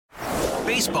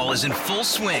Baseball is in full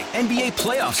swing. NBA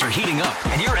playoffs are heating up,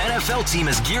 and your NFL team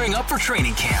is gearing up for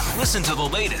training camp. Listen to the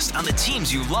latest on the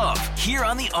teams you love here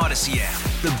on the Odyssey app.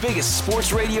 The biggest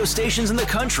sports radio stations in the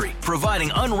country,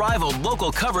 providing unrivaled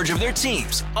local coverage of their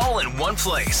teams, all in one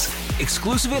place.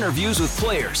 Exclusive interviews with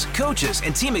players, coaches,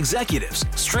 and team executives,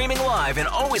 streaming live and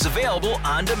always available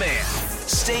on demand.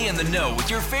 Stay in the know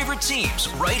with your favorite teams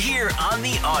right here on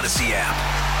the Odyssey app.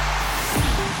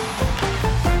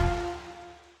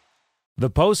 The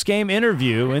post-game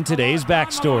interview in today's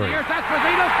backstory.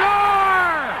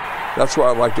 That's why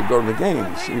I like to go to the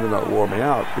games, even though it wore me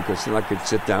out, because then I could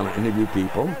sit down and interview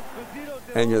people.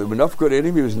 And there were enough good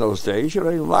interviews in those days. In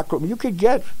the locker room, you could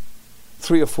get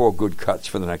 3 or 4 good cuts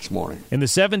for the next morning. In the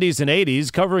 70s and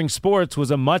 80s, covering sports was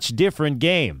a much different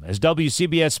game. As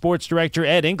WCBS sports director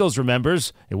Ed Ingles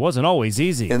remembers, it wasn't always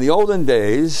easy. In the olden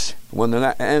days, when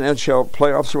the NHL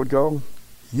playoffs would go,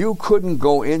 you couldn't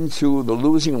go into the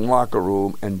losing locker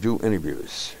room and do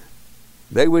interviews.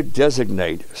 They would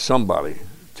designate somebody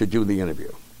to do the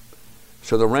interview.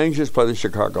 So the Rangers play the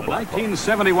Chicago Blackhawks.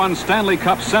 1971 Stanley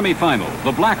Cup semifinal,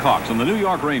 the Blackhawks and the New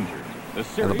York Rangers.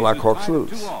 And the Blackhawks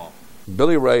lose.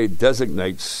 Billy Ray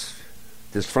designates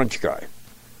this French guy.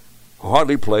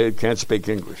 Hardly played, can't speak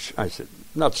English. I said,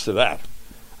 nuts to that.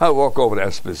 I walk over to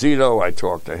Esposito, I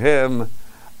talk to him.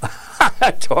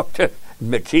 I talk to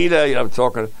Mikita, I'm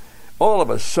talking. All of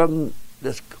a sudden,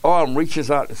 this arm reaches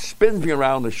out and spins me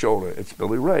around the shoulder. It's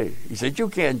Billy Ray. He said, you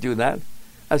can't do that.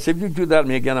 I said, if you do that to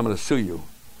me again, I'm going to sue you.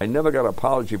 I never got an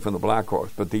apology from the Blackhawks,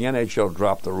 but the NHL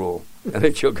dropped the rule.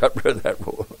 NHL got rid of that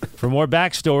rule. For more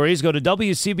backstories, go to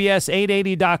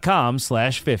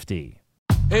WCBS880.com/50.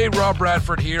 Hey, Rob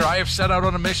Bradford here. I have set out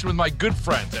on a mission with my good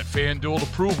friends at FanDuel to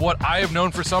prove what I have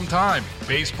known for some time.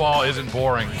 Baseball isn't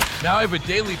boring. Now I have a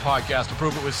daily podcast to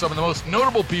prove it with some of the most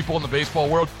notable people in the baseball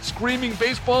world, screaming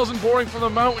baseball isn't boring from the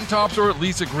mountaintops, or at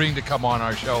least agreeing to come on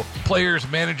our show. Players,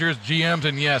 managers, GMs,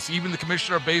 and yes, even the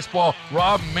commissioner of baseball,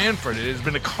 Rob Manfred. It has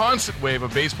been a constant wave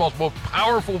of baseball's most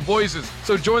powerful voices.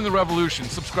 So join the revolution.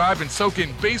 Subscribe and soak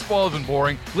in Baseball Isn't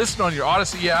Boring. Listen on your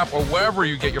Odyssey app or wherever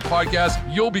you get your podcasts.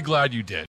 You'll be glad you did.